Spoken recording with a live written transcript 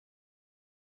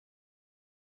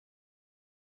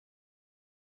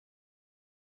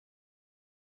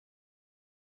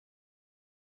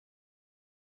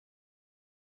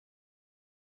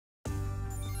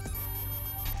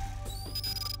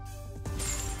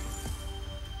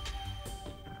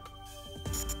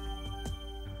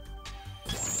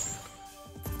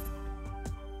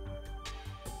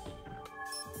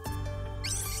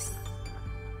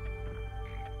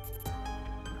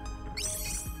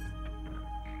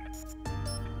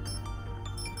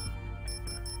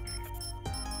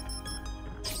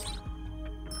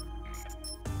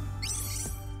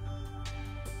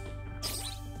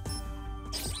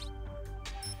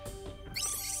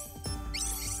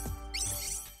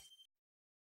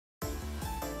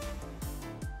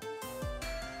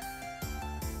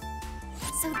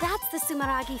So that's the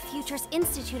Sumeragi Futures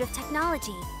Institute of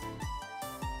Technology.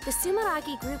 The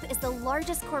Sumeragi Group is the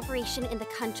largest corporation in the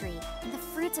country, and the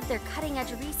fruits of their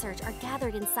cutting-edge research are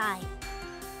gathered inside.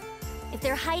 If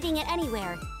they're hiding it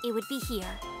anywhere, it would be here.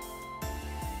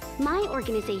 My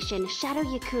organization, Shadow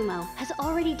Yakumo, has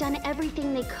already done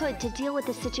everything they could to deal with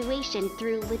the situation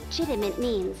through legitimate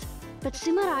means. But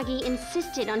Sumeragi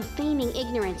insisted on feigning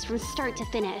ignorance from start to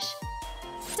finish.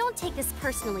 Don't take this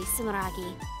personally,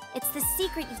 Sumeragi. It's the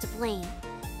secret you to blame.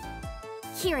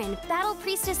 Kirin, Battle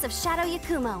Priestess of Shadow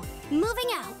Yakumo, moving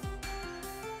out!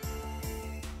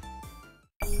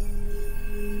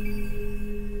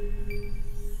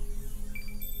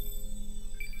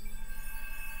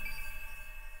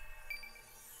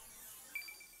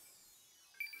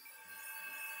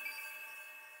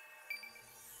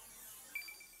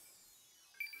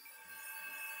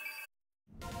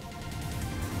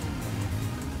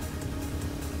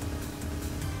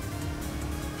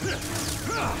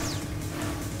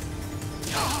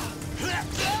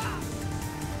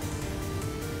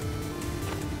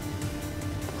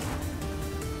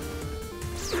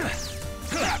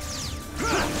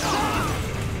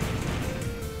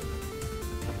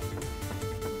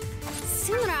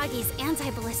 Sumeragi's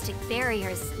anti-ballistic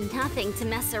barrier's nothing to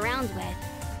mess around with.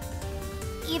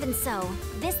 Even so,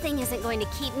 this thing isn't going to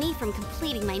keep me from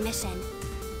completing my mission.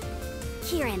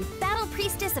 Kirin, Battle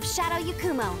Priestess of Shadow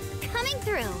Yakumo, coming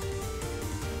through!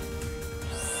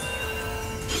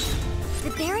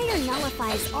 The barrier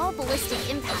nullifies all ballistic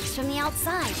impacts from the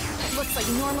outside. Looks like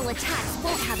normal attacks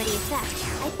won't have any effect.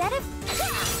 I bet if...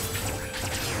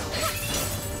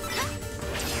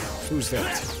 Who's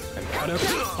that? An adept?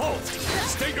 Halt!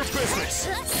 State your business!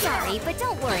 Sorry, but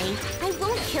don't worry. I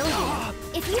won't kill you.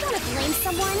 If you want to blame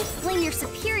someone, blame your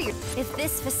superior. If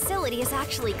this facility is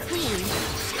actually clean,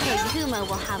 Shadow Yakumo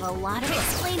will have a lot of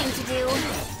explaining to do.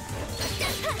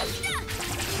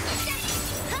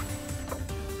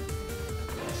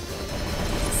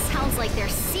 Sounds like their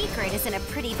secret is in a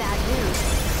pretty bad mood.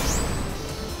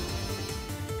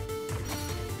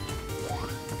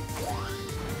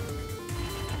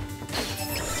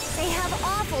 They have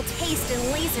awful taste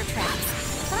in laser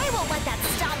traps, but I won't let that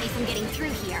stop me from getting through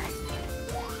here.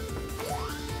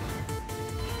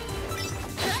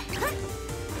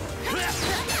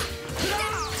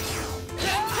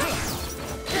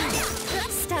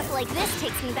 Stuff like this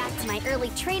takes me back to my early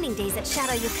training days at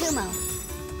Shadow Yakumo.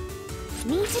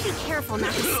 Need to be careful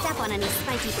not to step on any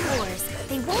spiky floors.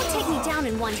 They won't take me down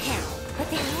in one hit, but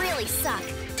they really suck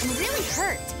and really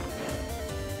hurt.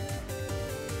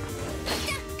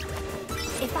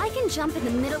 If I can jump in the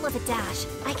middle of a dash,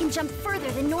 I can jump further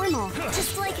than normal.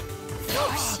 Just like,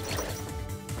 whoosh!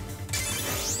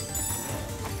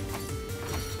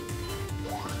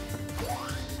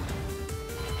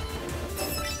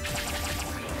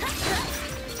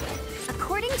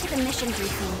 According to the mission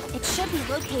briefing, it should be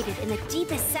located in the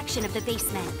deepest section of the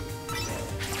basement.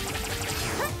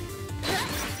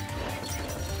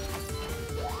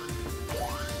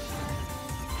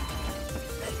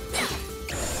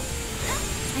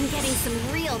 I'm getting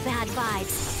some real bad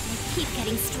vibes. They keep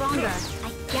getting stronger.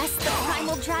 I guess the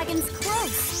Primal Dragon's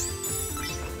close.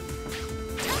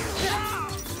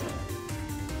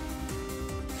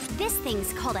 This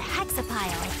thing's called a hexapile,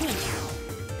 I think.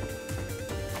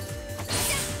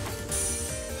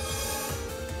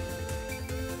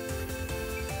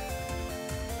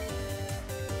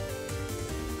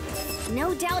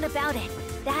 No doubt about it.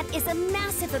 That is a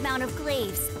massive amount of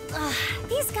glaives. Ugh,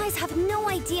 these guys have no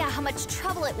idea how much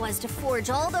trouble it was to forge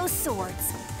all those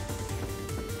swords.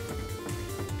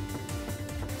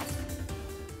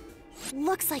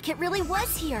 Looks like it really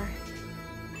was here.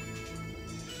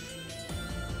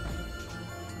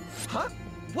 Huh?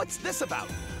 What's this about?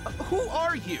 Who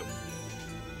are you?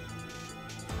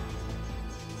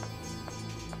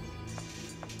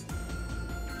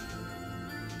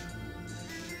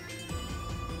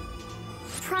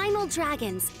 Primal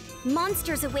Dragons,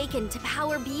 monsters awakened to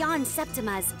power beyond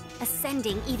Septimas,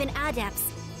 ascending even Adepts.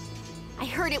 I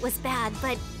heard it was bad,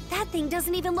 but that thing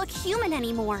doesn't even look human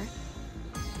anymore.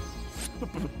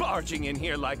 Barging in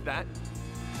here like that?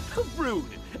 Rude.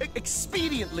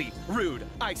 Expediently rude,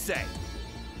 I say.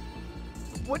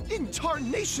 What in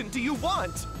tarnation do you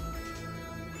want?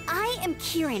 I am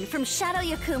Kirin from Shadow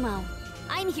Yakumo.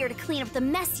 I'm here to clean up the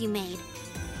mess you made.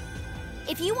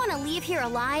 If you want to leave here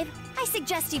alive, I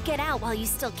suggest you get out while you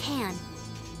still can.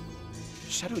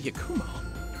 Shadow Yakumo?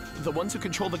 The ones who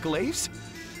control the glaives?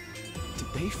 Did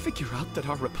they figure out that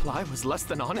our reply was less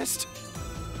than honest?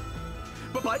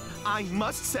 But I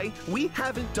must say, we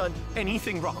haven't done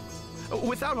anything wrong.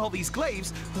 Without all these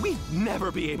glaives, we'd never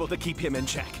be able to keep him in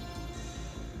check.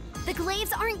 The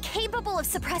glaives aren't capable of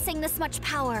suppressing this much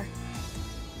power.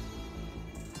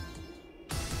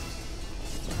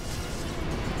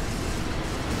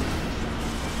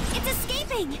 It's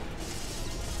escaping!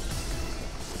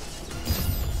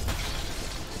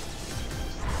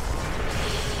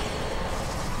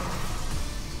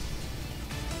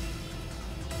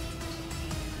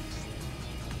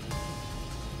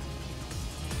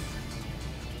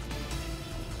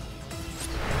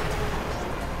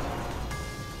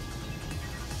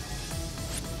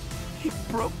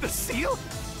 Broke the seal?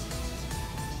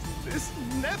 This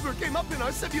never came up in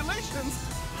our simulations!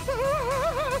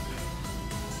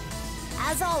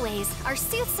 As always, our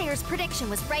soothsayer's prediction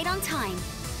was right on time.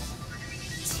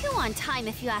 Too on time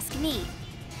if you ask me.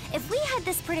 If we had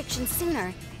this prediction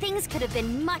sooner, things could have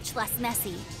been much less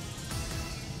messy.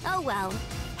 Oh well.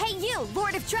 Hey you,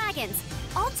 Lord of Dragons!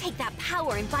 I'll take that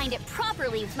power and bind it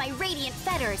properly with my radiant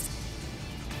fetters.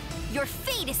 Your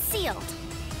fate is sealed!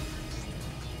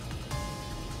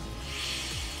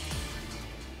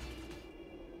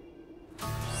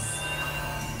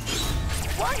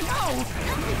 Why now?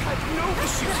 We've had no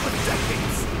issues for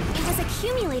decades! It was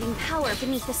accumulating power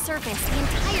beneath the surface the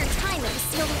entire time it was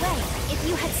sealed away. If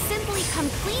you had simply come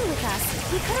clean with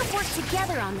us, we could have worked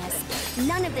together on this.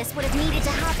 None of this would have needed to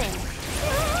happen.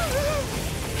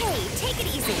 Hey, take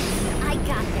it easy. I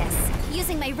got this.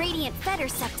 Using my radiant fetter,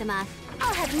 Septima,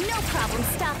 I'll have no problem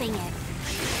stopping it.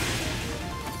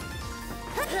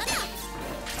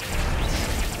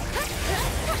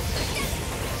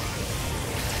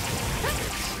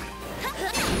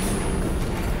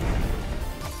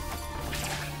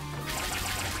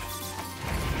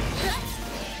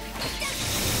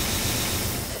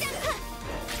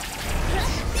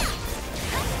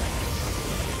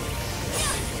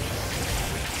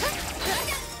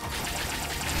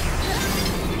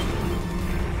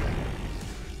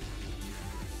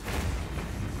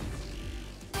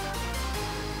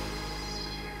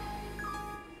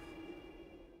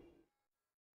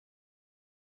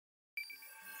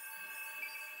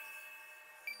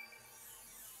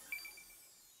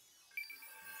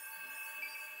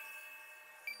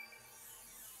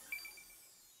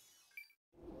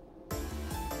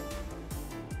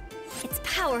 Its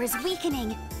power is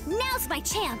weakening. Now's my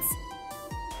chance!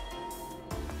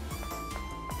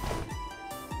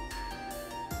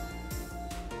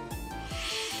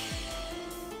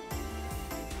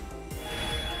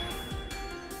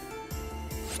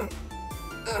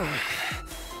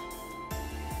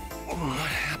 What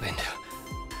happened?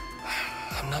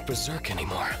 I'm not berserk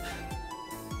anymore.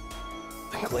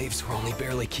 The glaives were only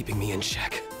barely keeping me in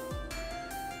check.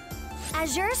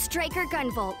 Azure Striker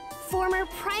Gunvolt, former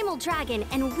Primal Dragon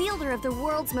and wielder of the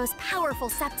world's most powerful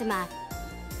Septima.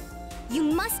 You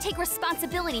must take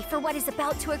responsibility for what is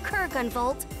about to occur,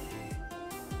 Gunvolt.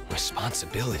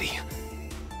 Responsibility?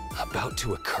 About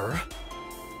to occur?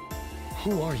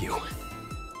 Who are you?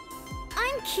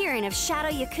 I'm Kirin of Shadow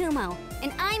Yakumo,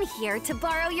 and I'm here to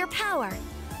borrow your power.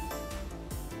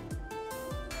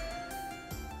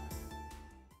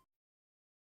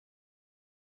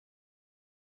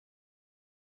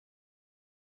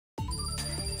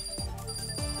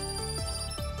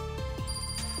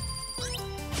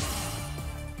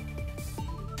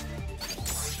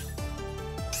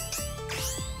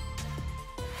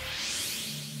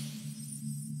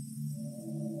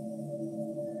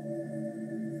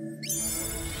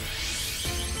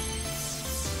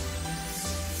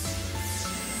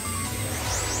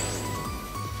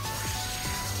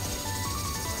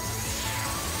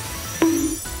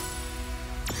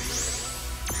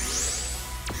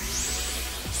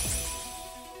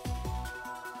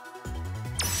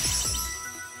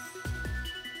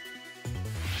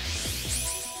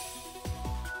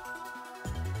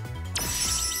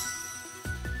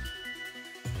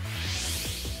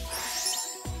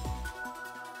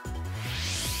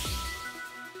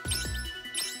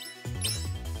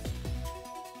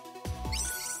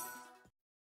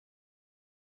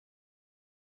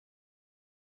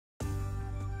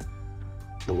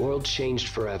 The world changed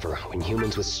forever when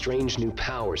humans with strange new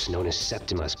powers known as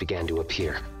Septimas began to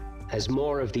appear. As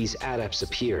more of these Adepts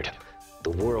appeared,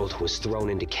 the world was thrown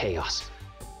into chaos.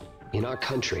 In our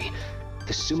country,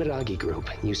 the Sumeragi group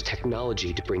used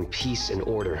technology to bring peace and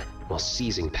order while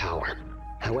seizing power.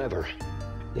 However,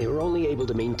 they were only able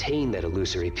to maintain that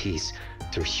illusory peace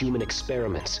through human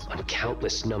experiments on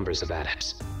countless numbers of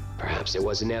Adepts. Perhaps it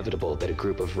was inevitable that a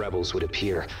group of rebels would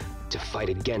appear to fight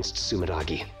against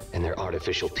Sumeragi and their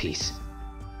artificial peace.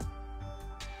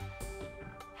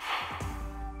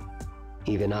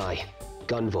 Even I,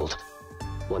 Gunvolt,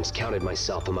 once counted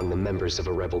myself among the members of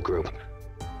a rebel group.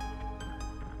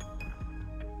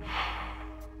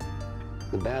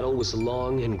 The battle was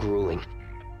long and grueling.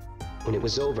 When it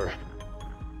was over,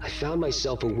 I found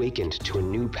myself awakened to a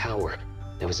new power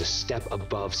that was a step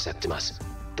above Septima's,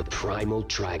 the Primal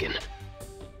Dragon.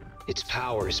 Its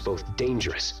power is both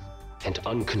dangerous and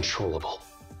uncontrollable.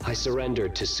 I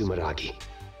surrendered to Sumeragi,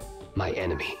 my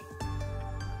enemy.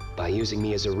 By using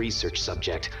me as a research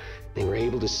subject, they were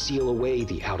able to seal away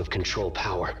the out-of-control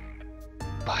power.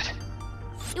 But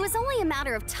It was only a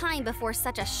matter of time before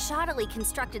such a shoddily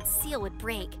constructed seal would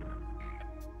break.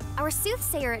 Our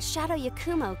soothsayer at Shadow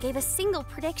Yakumo gave a single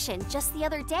prediction just the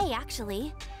other day,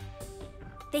 actually.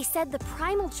 They said the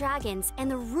Primal Dragons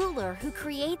and the ruler who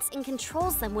creates and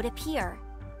controls them would appear.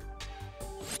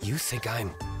 You think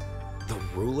I'm the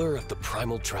ruler of the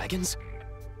Primal Dragons?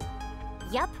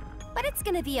 Yup, but it's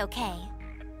gonna be okay.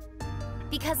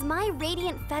 Because my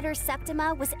Radiant Fetter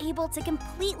Septima was able to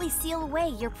completely seal away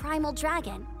your Primal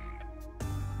Dragon.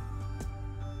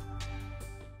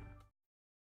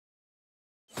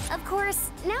 Of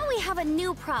course, now we have a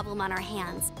new problem on our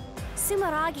hands.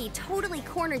 Sumeragi totally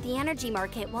cornered the energy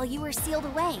market while you were sealed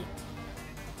away.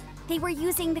 They were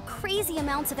using the crazy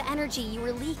amounts of energy you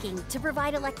were leaking to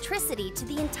provide electricity to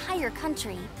the entire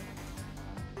country.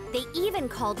 They even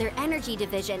called their energy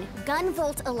division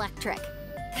Gunvolt Electric.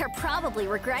 They're probably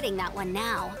regretting that one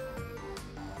now.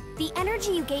 The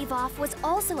energy you gave off was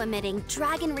also emitting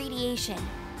dragon radiation.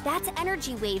 That's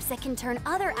energy waves that can turn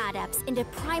other adepts into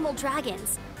primal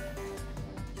dragons.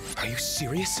 Are you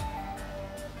serious?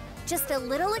 Just a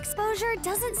little exposure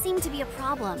doesn't seem to be a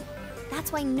problem.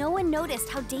 That's why no one noticed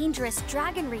how dangerous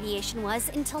dragon radiation was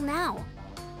until now.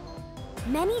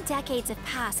 Many decades have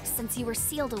passed since you were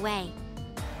sealed away.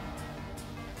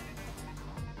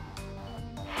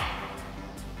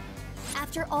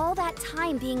 After all that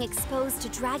time being exposed to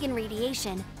dragon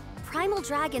radiation, primal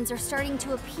dragons are starting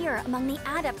to appear among the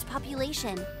adept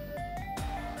population.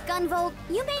 Gunvolt,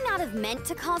 you may not have meant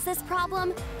to cause this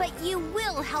problem, but you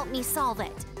will help me solve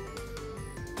it.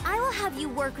 I will have you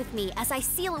work with me as I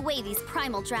seal away these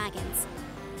primal dragons.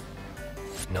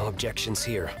 No objections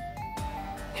here.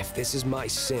 If this is my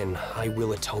sin, I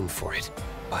will atone for it.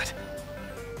 But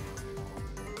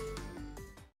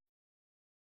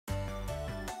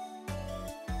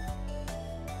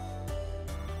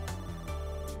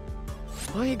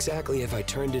why exactly have I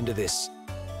turned into this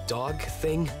dog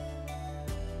thing?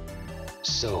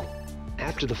 so,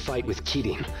 after the fight with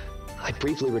Kirin, I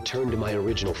briefly returned to my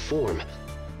original form.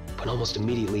 But almost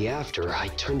immediately after, I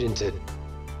turned into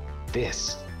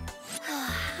this.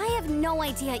 I have no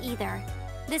idea either.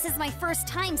 This is my first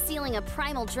time sealing a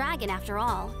primal dragon after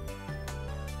all.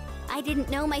 I didn't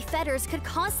know my fetters could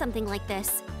cause something like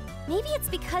this. Maybe it's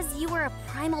because you were a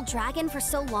primal dragon for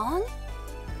so long?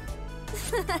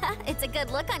 It's a good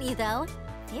look on you, though.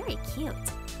 Very cute.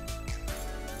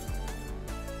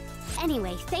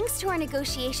 Anyway, thanks to our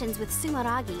negotiations with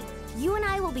Sumeragi, you and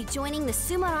I will be joining the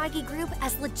Sumeragi group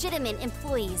as legitimate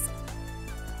employees.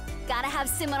 Gotta have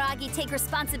Sumeragi take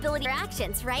responsibility for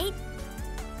actions, right?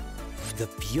 The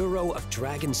Bureau of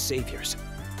Dragon Saviors.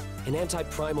 An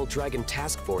anti-primal dragon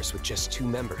task force with just 2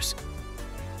 members.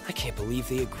 I can't believe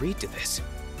they agreed to this.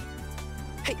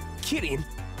 Hey, Kirin,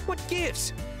 what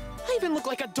gives? I even look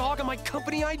like a dog on my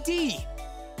company ID!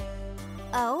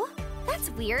 Oh?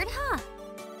 That's weird, huh?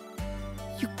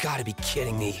 You gotta be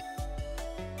kidding me.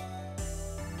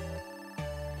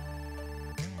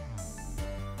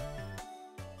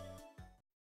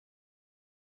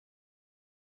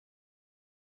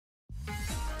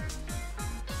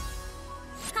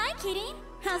 Hi, Kirin.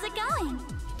 How's it going?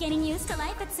 Getting used to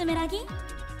life at Sumeragi?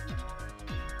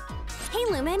 Hey,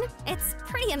 Lumen. It's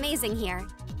pretty amazing here.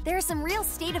 There's some real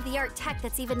state-of-the-art tech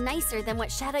that's even nicer than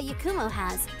what Shadow Yakumo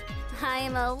has.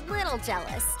 I'm a little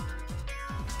jealous.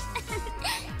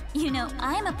 You know,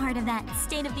 I'm a part of that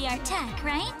state-of-the-art tech,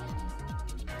 right?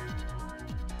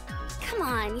 Come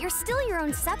on, you're still your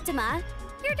own Septima.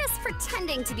 You're just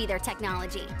pretending to be their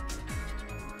technology.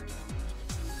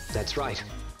 That's right.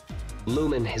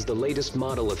 Lumen is the latest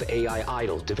model of AI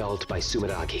idol developed by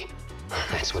Sumeragi.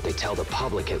 That's what they tell the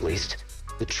public, at least.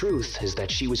 The truth is that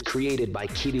she was created by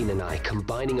Kirin and I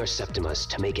combining our Septimas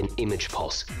to make an image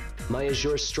pulse. My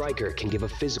Azure Striker can give a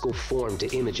physical form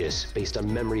to images based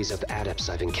on memories of adepts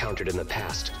I've encountered in the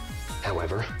past.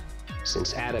 However,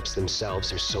 since adepts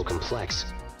themselves are so complex,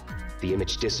 the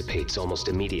image dissipates almost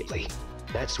immediately.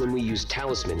 That's when we use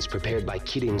talismans prepared by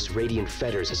Kirin's radiant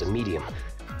fetters as a medium.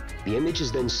 The image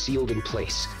is then sealed in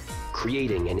place,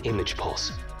 creating an image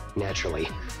pulse. Naturally,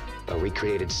 a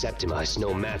recreated Septima is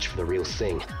no match for the real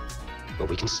thing, but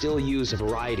we can still use a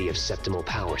variety of septimal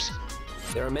powers.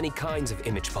 There are many kinds of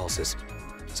image pulses,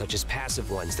 such as passive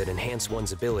ones that enhance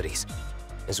one's abilities.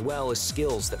 as well as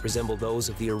skills that resemble those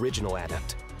of the original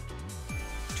Adept.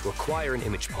 To acquire an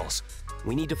image pulse,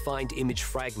 we need to find image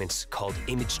fragments called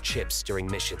image chips during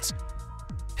missions.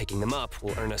 Picking them up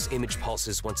will earn us image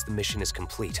pulses once the mission is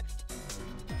complete.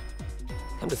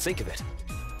 Come to think of it,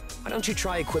 why don't you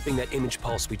try equipping that image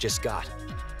pulse we just got?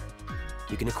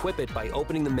 You can equip it by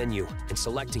opening the menu and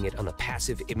selecting it on the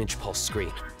passive image pulse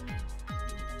screen.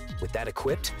 With that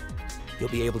equipped, you'll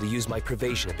be able to use my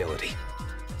Pervasion ability.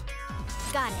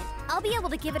 Got it. I'll be able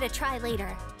to give it a try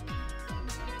later.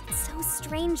 It's so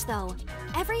strange, though.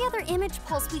 Every other image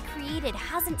pulse we created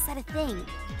hasn't said a thing.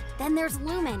 Then there's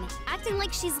Lumen, acting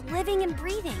like she's living and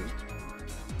breathing.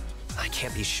 I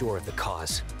can't be sure of the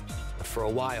cause, but for a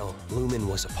while, Lumen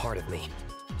was a part of me.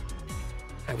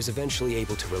 I was eventually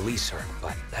able to release her,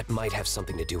 but that might have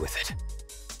something to do with it.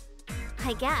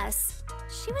 I guess.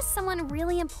 She was someone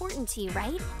really important to you,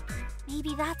 right?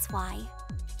 Maybe that's why.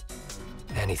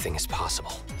 Anything is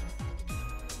possible.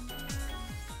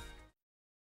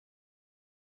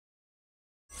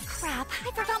 Crap,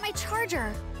 I forgot my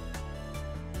charger.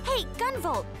 Hey,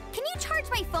 Gunvolt, can you charge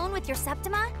my phone with your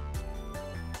Septima?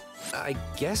 I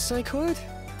guess I could,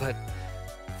 but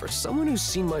for someone who's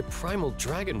seen my Primal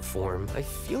Dragon form, I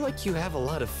feel like you have a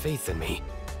lot of faith in me.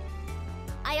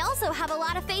 I also have a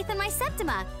lot of faith in my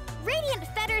Septima. Radiant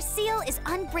Fetter's seal is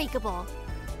unbreakable.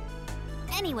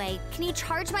 Anyway, can you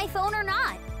charge my phone or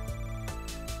not?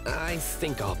 I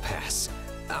think I'll pass.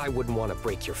 I wouldn't want to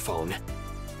break your phone.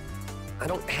 I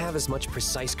don't have as much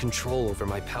precise control over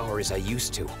my power as I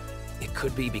used to. It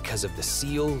could be because of the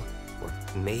seal, or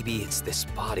maybe it's this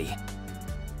body.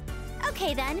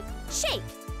 Okay then, shake.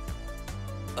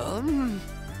 You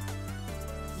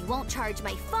won't charge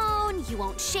my phone, you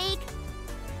won't shake.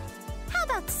 How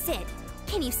about sit?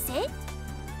 Can you sit?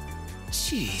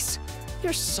 Jeez,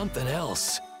 you're something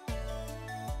else.